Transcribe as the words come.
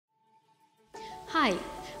Hi,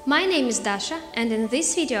 my name is Dasha, and in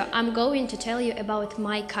this video I'm going to tell you about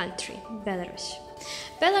my country, Belarus.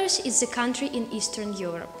 Belarus is a country in Eastern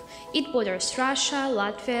Europe. It borders Russia,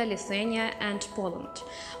 Latvia, Lithuania and Poland.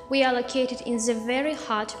 We are located in the very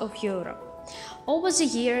heart of Europe. Over the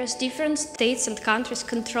years, different states and countries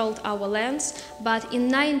controlled our lands, but in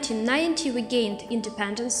 1990 we gained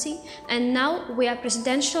independence, and now we are a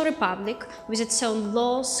presidential republic with its own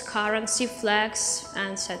laws, currency, flags,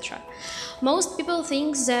 etc. Most people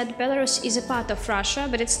think that Belarus is a part of Russia,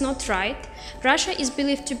 but it's not right. Russia is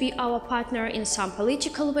believed to be our partner in some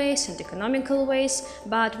political ways and economical ways,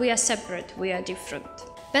 but we are separate, we are different.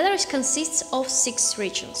 Belarus consists of 6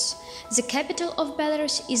 regions. The capital of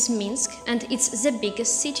Belarus is Minsk, and it's the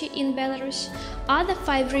biggest city in Belarus. Other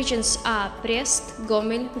 5 regions are Brest,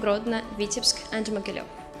 Gomel, Grodno, Vitebsk and Mogilev.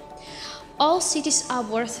 All cities are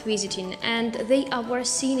worth visiting, and they are worth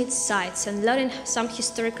seeing its sights and learning some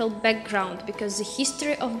historical background, because the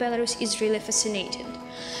history of Belarus is really fascinating.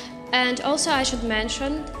 And also I should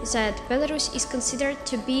mention that Belarus is considered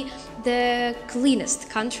to be the cleanest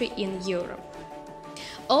country in Europe.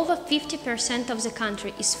 Over 50% of the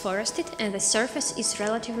country is forested and the surface is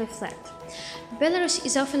relatively flat. Belarus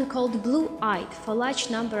is often called blue-eyed for a large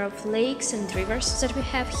number of lakes and rivers that we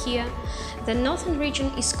have here. The northern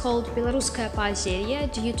region is called Belaruskaya Poozerye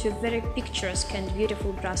due to very picturesque and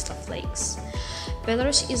beautiful grassland lakes.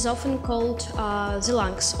 Belarus is often called the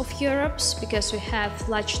lungs of Europe because we have a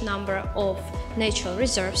large number of natural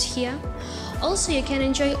reserves here. Also, you can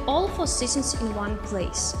enjoy all 4 seasons in one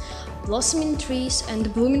place. Blossoming trees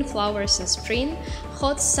and blooming flowers in spring,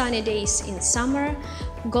 hot sunny days in summer,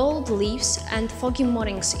 gold leaves and foggy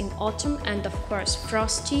mornings in autumn, and of course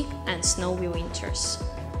frosty and snowy winters.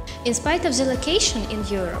 In spite of the location in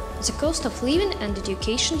Europe, the cost of living and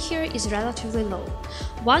education here is relatively low.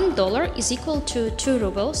 $1 is equal to 2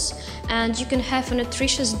 rubles, and you can have a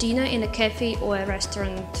nutritious dinner in a cafe or a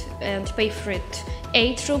restaurant and pay for it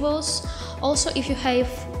 8 rubles. Also, if you have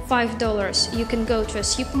 $5, you can go to a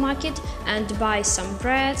supermarket and buy some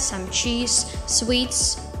bread, some cheese,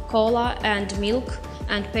 sweets, cola and milk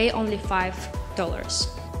and pay only $5.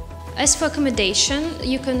 As for accommodation,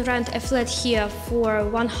 you can rent a flat here for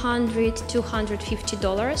 $100 to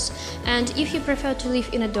 $250, and if you prefer to live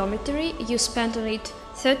in a dormitory, you spend on it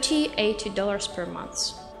 $30 to $80 per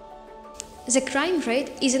month. The crime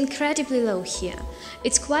rate is incredibly low here.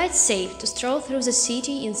 It's quite safe to stroll through the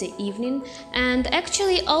city in the evening, and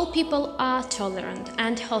actually all people are tolerant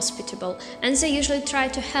and hospitable, and they usually try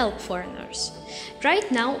to help foreigners.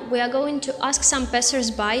 Right now we are going to ask some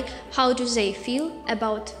passers-by how do they feel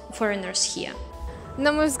about foreigners here.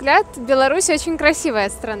 На мой взгляд, Беларусь очень красивая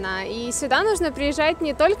страна, и сюда нужно приезжать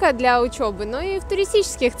не только для учебы, но и в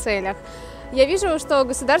туристических целях. Я вижу, что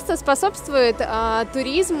государство способствует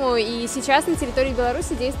туризму, и сейчас на территории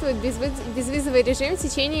Беларуси действует безвизовый режим в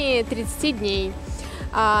течение 30 дней.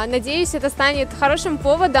 Надеюсь, это станет хорошим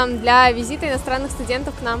поводом для визита иностранных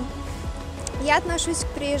студентов к нам. Я отношусь к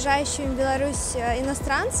приезжающим в Беларусь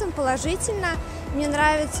иностранцам положительно. Мне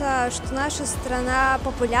нравится, что наша страна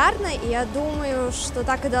популярна, и я думаю, что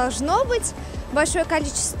так и должно быть. Большое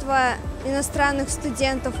количество иностранных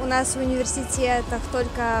студентов у нас в университетах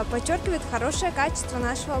только подчеркивает хорошее качество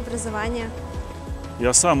нашего образования.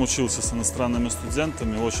 Я сам учился с иностранными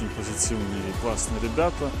студентами, очень позитивные и классные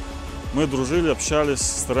ребята. Мы дружили, общались,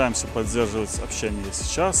 стараемся поддерживать общение и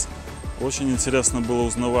сейчас. Очень интересно было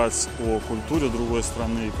узнавать о культуре другой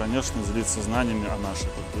страны и, конечно, делиться знаниями о нашей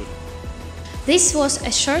культуре. This was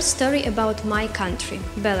a short story about my country,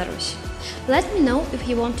 Belarus. Let me know if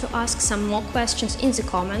you want to ask some more questions in the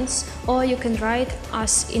comments, or you can write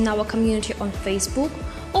us in our community on Facebook,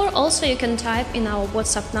 or also you can type in our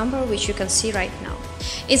WhatsApp number, which you can see right now.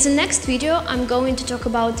 In the next video I'm going to talk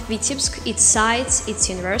about Vitebsk, its sites, its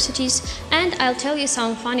universities, and I'll tell you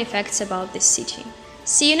some funny facts about this city.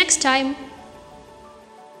 See you next time!